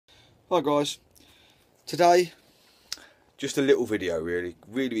Hi guys, today just a little video,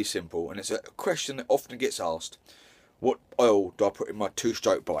 really simple, and it's a question that often gets asked: what oil do I put in my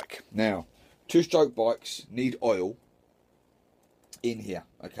two-stroke bike? Now, two-stroke bikes need oil in here,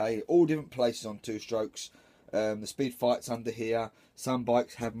 okay? All different places on two strokes. The Speed Fight's under here, some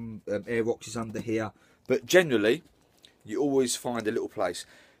bikes have them, Airrox is under here, but generally you always find a little place.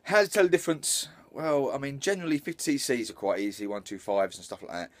 How to tell the difference? Well, I mean, generally 50cc's are quite easy, 125s and stuff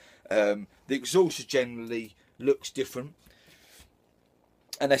like that. The exhaust generally looks different,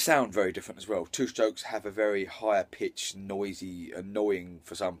 and they sound very different as well. Two strokes have a very higher pitch, noisy, annoying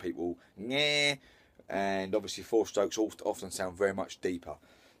for some people, yeah, and obviously four strokes often sound very much deeper.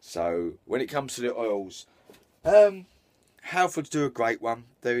 So when it comes to the oils, Halfords do a great one.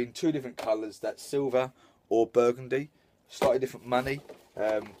 They're in two different colours, that's silver or burgundy, slightly different money.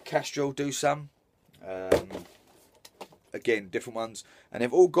 Castrol do some, again different ones, and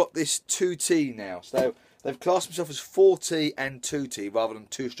they've all got this 2T now, so they've classed themselves as 4T and 2T rather than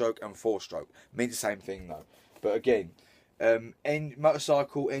 2-stroke and 4-stroke. Means the same thing though, but again,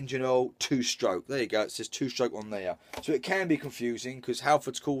 motorcycle engine oil 2-stroke, there you go, it says 2-stroke on there, so it can be confusing because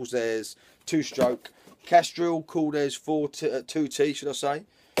Halfords calls theirs 2-stroke, Castrol call theirs 2T should I say.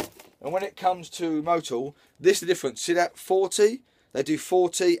 And when it comes to Motul, this is the difference. See that 4T? They do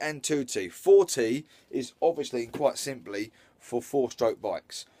 4T and 2T. 4T is obviously, quite simply, for 4-stroke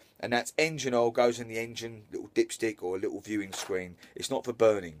bikes. And that's engine oil goes in the engine, little dipstick or a little viewing screen. It's not for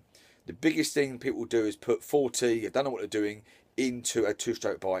burning. The biggest thing people do is put 4T, I don't know what they're doing, into a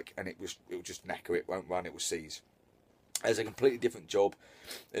 2-stroke bike, and it will just knacker it, won't run, it will seize. It's a completely different job.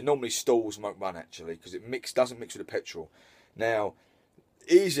 It normally stalls and won't run actually, because it doesn't mix with the petrol. Now,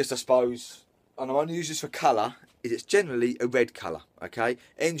 easiest I suppose, and I only use this for colour, is it's generally a red colour, okay?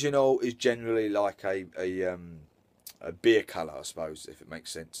 Engine oil is generally like a beer colour, I suppose, if it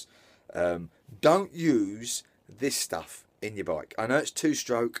makes sense. Don't use this stuff in your bike. I know it's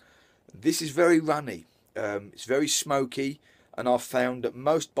 2-stroke. This is very runny. It's very smoky, and I've found that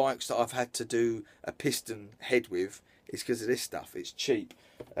most bikes that I've had to do a piston head with is because of this stuff. It's cheap.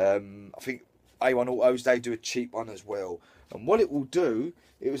 I think A1 Autos, they do a cheap one as well. And what it will do,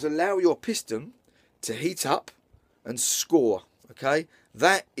 it will allow your piston to heat up and score, okay?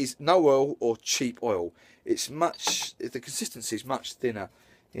 That is no oil or cheap oil. The consistency is much thinner.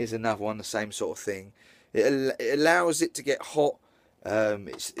 Here's another one, the same sort of thing. It allows it to get hot.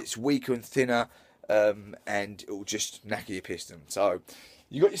 It's weaker and thinner, and it will just knacker your piston. So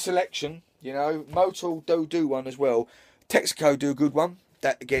you got your selection, you know. Motul do one as well. Texaco do a good one.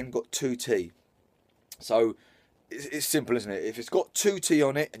 That again got 2T. So it's simple, isn't it? If it's got 2T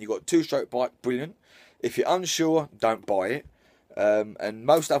on it and you've got a 2-stroke bike, brilliant. If you're unsure, don't buy it. And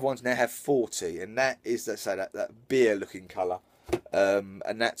most other ones now have 4T, and that is, let's say, that beer-looking colour.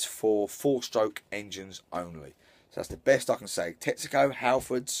 And that's for 4-stroke engines only. So that's the best I can say. Texaco,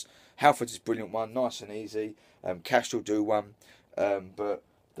 Halfords. Halfords is a brilliant one, nice and easy. Castrol do one. But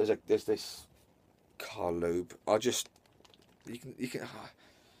there's this car lube. You can.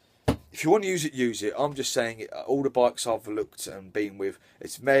 If you want to use it. I'm just saying, all the bikes I've looked and been with,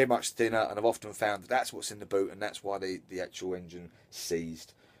 it's very much thinner, and I've often found that that's what's in the boot, and that's why the actual engine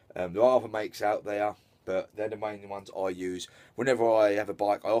seized. There are other makes out there, but they're the main ones I use. Whenever I have a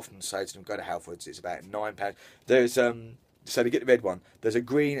bike, I often say to them, go to Halfords. It's about £9. There's so to get the red one, there's a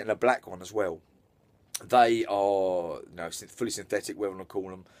green and a black one as well. They are, you know, fully synthetic, whatever you want to call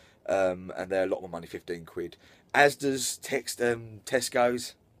them, and they're a lot more money, 15 quid. As does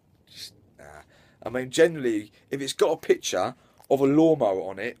Tesco's. I mean, generally, if it's got a picture of a lawnmower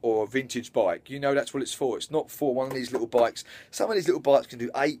on it or a vintage bike, you know that's what it's for. It's not for one of these little bikes. Some of these little bikes can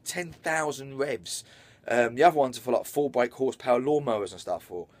do 10,000 revs. The other ones are for like 4 brake horsepower lawnmowers and stuff,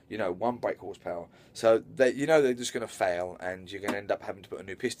 or, you know, 1 brake horsepower. So you know they're just going to fail, and you're going to end up having to put a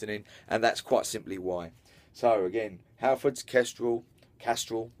new piston in, and that's quite simply why. So again, Halfords, Castrol,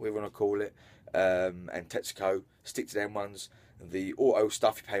 whatever you want to call it, and Texaco, stick to them ones. The auto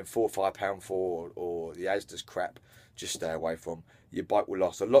stuff you're paying £4 or £5 for, or the Asda's crap, just stay away from. Your bike will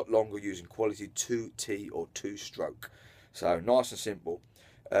last a lot longer using quality 2T or 2-stroke. So nice and simple.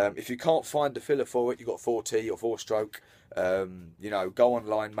 If you can't find the filler for it, you've got 4T or 4-stroke. You know, go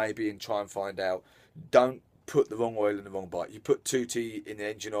online maybe and try and find out. Don't put the wrong oil in the wrong bike. You put 2T in the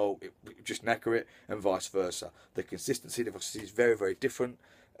engine oil, it just knacker it, and vice versa. The consistency is very, very different,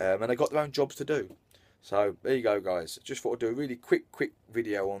 and they've got their own jobs to do. So there you go, guys. Just thought I'd do a really quick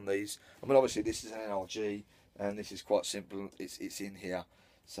video on these. I mean, obviously this is an NRG, and this is quite simple. It's in here,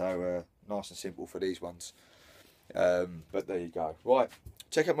 so nice and simple for these ones. But there you go. Right,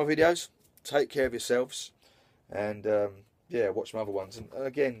 check out my videos. Take care of yourselves, and yeah, watch my other ones. And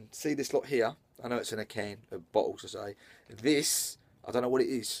again, see this lot here. I know it's in a can, a bottle to say. This, I don't know what it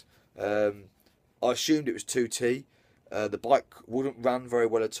is. I assumed it was 2T. The bike wouldn't run very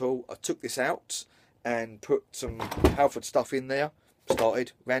well at all. I took this out and put some Halford stuff in there.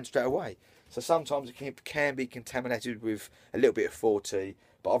 Started, ran straight away. So sometimes it can be contaminated with a little bit of 4T.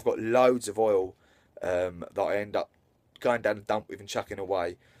 But I've got loads of oil that I end up going down the dump with and chucking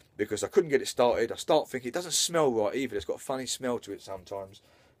away because I couldn't get it started. I start thinking it doesn't smell right either. It's got a funny smell to it sometimes.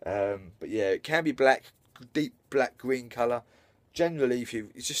 But yeah, it can be black, deep black green colour. Generally, if you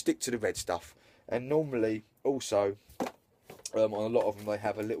just stick to the red stuff. And normally, also, on a lot of them, they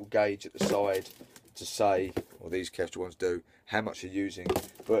have a little gauge at the side to say, or these Kestrel ones do, how much you're using.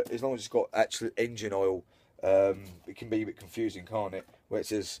 But as long as it's got actual engine oil, it can be a bit confusing, can't it? Where it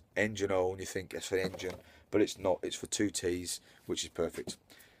says engine oil and you think it's for the engine, but it's not. It's for 2Ts, which is perfect.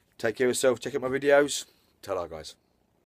 Take care of yourself. Check out my videos. Ta-ra, guys.